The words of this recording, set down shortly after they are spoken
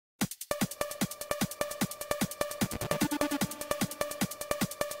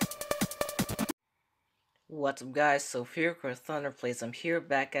What's up guys, so here for Thunder Plays. I'm here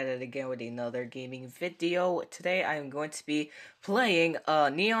back at it again with another gaming video. Today I am going to be playing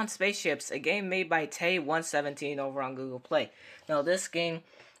Neon Spaceships, a game made by Tay117 over on Google Play. Now this game,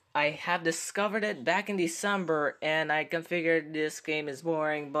 I have discovered it back in December and I configured this game is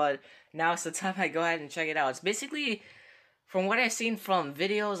boring, but now it's the time I go ahead and check it out. It's basically, from what I've seen from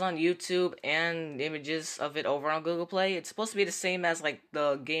videos on YouTube and images of it over on Google Play, it's supposed to be the same as like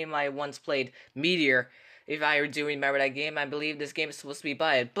the game I once played, METEOR. If I do remember that game, I believe this game is supposed to be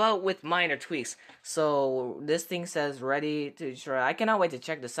by it, but with minor tweaks. So this thing says ready to try. I cannot wait to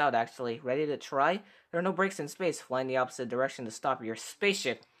check this out actually. Ready to try? There are no brakes in space. Fly in the opposite direction to stop your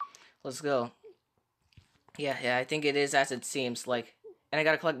spaceship. Let's go. Yeah, I think it is as it seems like. And I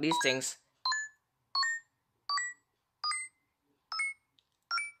gotta collect these things.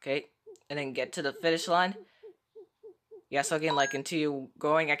 Okay, and then get to the finish line. Yeah, so again, like, continue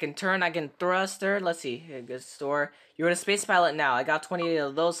going. I can turn, I can thruster. Let's see. Good store. You're a space pilot now. I got 28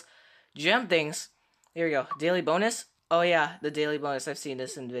 of those gem things. Here we go. Daily bonus. Oh, yeah, the daily bonus. I've seen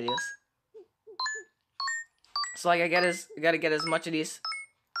this in videos. So, like, I gotta get as much of these.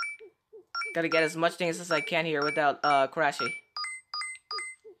 Gotta get as much things as I can here without, crashing.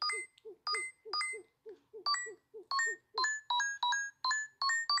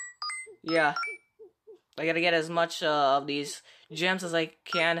 Yeah. I gotta get as much of these gems as I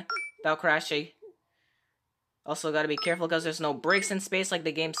can without crashing. Also gotta be careful because there's no brakes in space like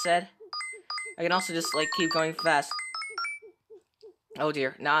the game said. I can also just like keep going fast. Oh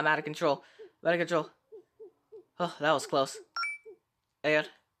dear, now I'm out of control. Out of control. Oh, that was close. And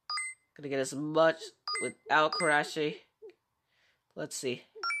gotta get as much without crashing. Let's see.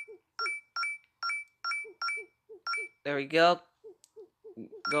 There we go.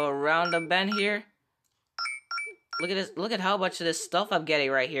 Go around the bend here. Look at this. Look at how much of this stuff I'm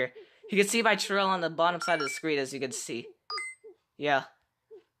getting right here. You can see my trail on the bottom side of the screen, as you can see. Yeah.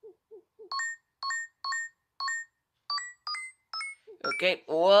 Okay,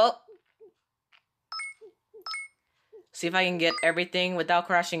 well. See if I can get everything without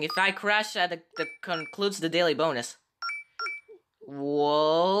crashing. If I crash, that concludes the daily bonus.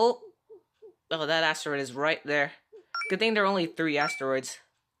 Whoa. Oh, that asteroid is right there. Good thing there are only 3 asteroids.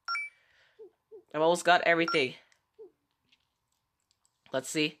 I've almost got everything. Let's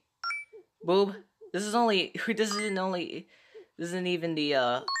see. Boob. This isn't even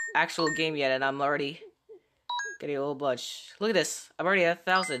the actual game yet, and I'm already getting a little bunch. Look at this. I'm already at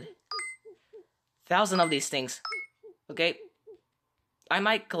 1,000. 1,000 of these things. Okay. I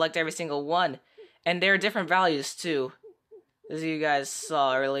might collect every single one. And there are different values too, as you guys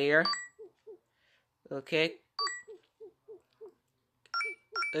saw earlier. Okay.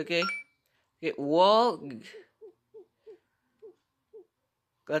 Okay. Whoa.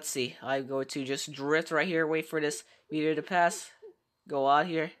 Let's see. I'm going to just drift right here. Wait for this meteor to pass. Go out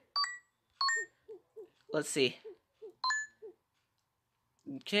here. Let's see.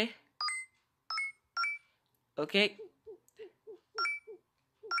 Okay. Okay.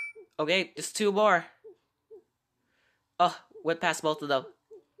 Okay, just 2 more. Oh, went past both of them.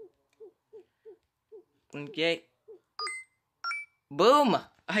 Okay. Boom!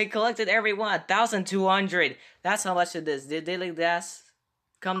 I collected every one. 1,200. That's how much it is. The daily task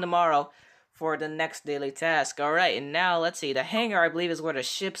come tomorrow for the next daily task. Alright, and now let's see. The hangar, I believe, is where the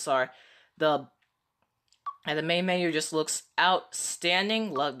ships are. And the main menu just looks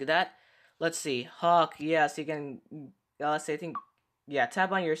outstanding. Look at that. Let's see. Hawk, yes, you can, let's see, I think, yeah,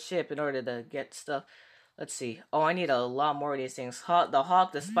 tap on your ship in order to get stuff. Let's see. Oh, I need a lot more of these things. The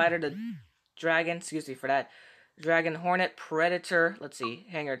Hawk, the Spider, the Dragon, excuse me for that. Dragon, Hornet, Predator, let's see,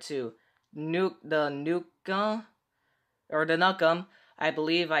 Hangar 2. The Nukem, or the Nukem, I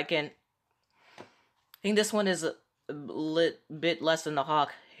believe I think this one is a bit less than the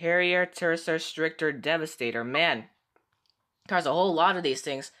Hawk. Harrier, Terror, Stricter, Devastator. Man, there's a whole lot of these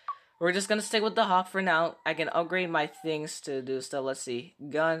things. We're just gonna stick with the Hawk for now. I can upgrade my things to do stuff. Let's see.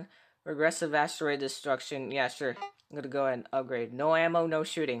 Gun, Regressive Asteroid Destruction. Yeah, sure. I'm gonna go ahead and upgrade. No ammo, no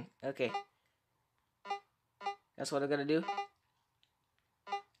shooting. Okay. That's what I'm gonna do.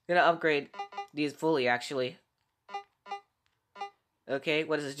 I'm gonna upgrade these fully, actually. Okay,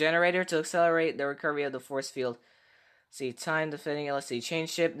 what is this? Generator to accelerate the recovery of the force field. Let's see, time defending it. Let's see,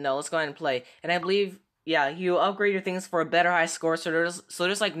 change ship. No, let's go ahead and play. And I believe, yeah, you upgrade your things for a better high score. So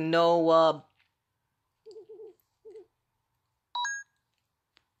there's like no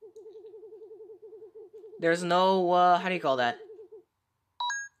there's no how do you call that?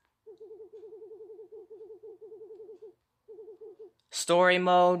 Story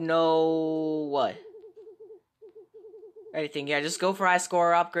mode, no what? anything. Yeah, just go for high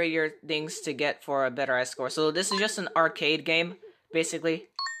score, upgrade your things to get for a better high score. So this is just an arcade game, basically.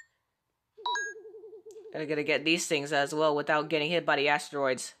 And I'm gonna get these things as well without getting hit by the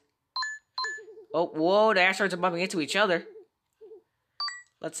asteroids. Oh, whoa, the asteroids are bumping into each other.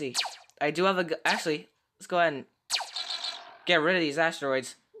 Let's see. I do have a... Actually, let's go ahead and get rid of these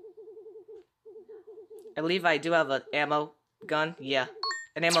asteroids. I believe I do have an ammo gun. Yeah.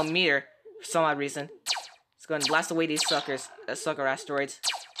 An ammo meter, for some odd reason. Let's go ahead and blast away these sucker asteroids.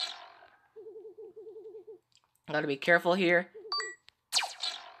 Gotta be careful here.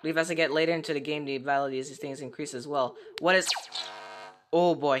 I believe as I get later into the game, the value of these things increase as well. What is...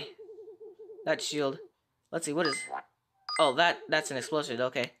 Oh, boy. That shield. Let's see, what is... Oh, that's an explosion,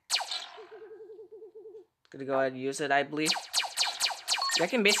 okay. Gonna go ahead and use it, I believe. I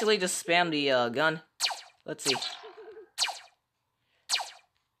can basically just spam the gun. Let's see.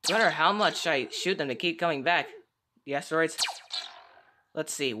 No matter how much I shoot them, they keep coming back. The asteroids.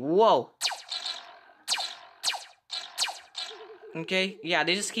 Let's see. Whoa. Okay, yeah,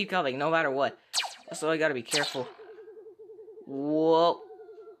 they just keep coming, no matter what. So I gotta be careful. Whoa.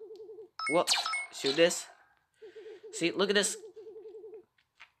 Whoa. Shoot this. See, look at this.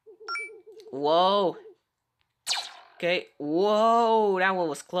 Whoa. Okay, whoa. That one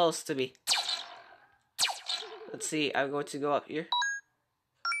was close to me. Let's see, I'm going to go up here.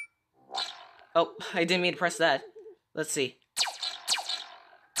 Oh, I didn't mean to press that. Let's see.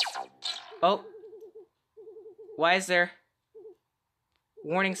 Oh. Why is there...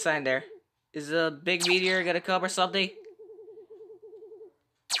 warning sign there? Is a big meteor gonna come or something?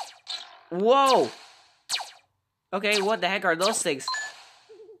 Whoa! Okay, what the heck are those things?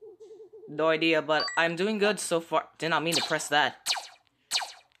 No idea, but I'm doing good so far. Did not mean to press that.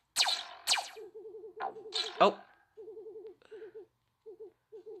 Oh.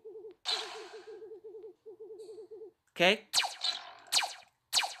 Okay.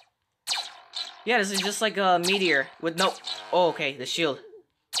 Yeah, this is just like a meteor with no... Oh, okay, the shield.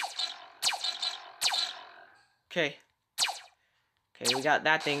 Okay. Okay, we got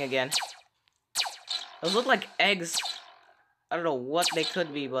that thing again. Those look like eggs. I don't know what they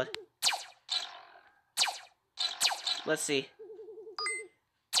could be, but... Let's see.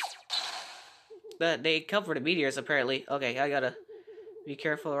 They cover the meteors, apparently. Okay, I gotta be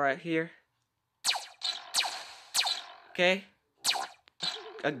careful right here. Okay.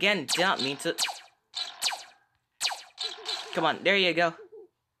 Again, did not mean to... Come on, there you go.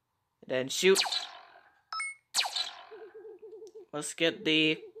 Then shoot. Let's get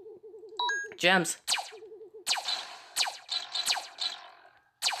the gems.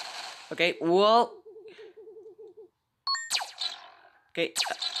 Okay, whoa. Okay,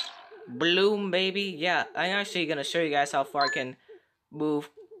 bloom, baby. Yeah, I'm actually gonna show you guys how far I can move.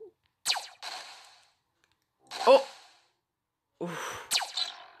 Oh! Oof.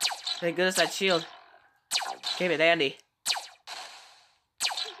 Thank goodness that shield came in handy.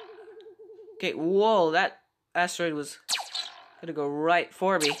 Okay, whoa, that asteroid was gonna go right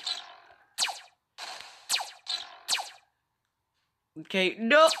for me. Okay,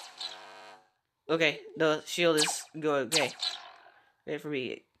 no! Okay, the shield is good. Okay, wait for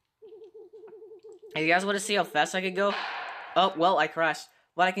me. Hey, you guys want to see how fast I can go? Oh, well, I crashed.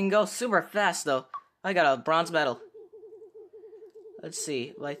 But I can go super fast, though. I got a bronze medal. Let's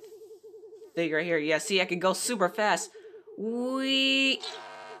see. My thing right here. Yeah, see, I can go super fast. Wee.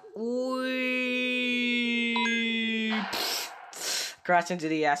 Crash into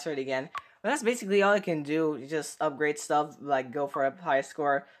the asteroid again. But that's basically all I can do. You just upgrade stuff, like go for a high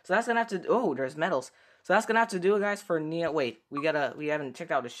score. So that's gonna have to... Oh, there's medals. So that's gonna have to do it, guys, for Neo... Wait, we haven't checked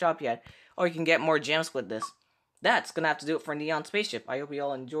out the shop yet. Or you can get more gems with this. That's gonna have to do it for Neon Spaceship. I hope you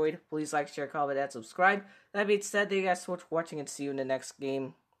all enjoyed. Please like, share, comment, and subscribe. That being said, thank you guys so much for watching, and see you in the next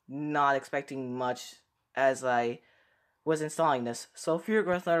game. Not expecting much as I was installing this. So if you're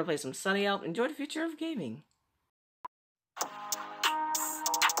going to play some Sunny out, enjoy the future of gaming.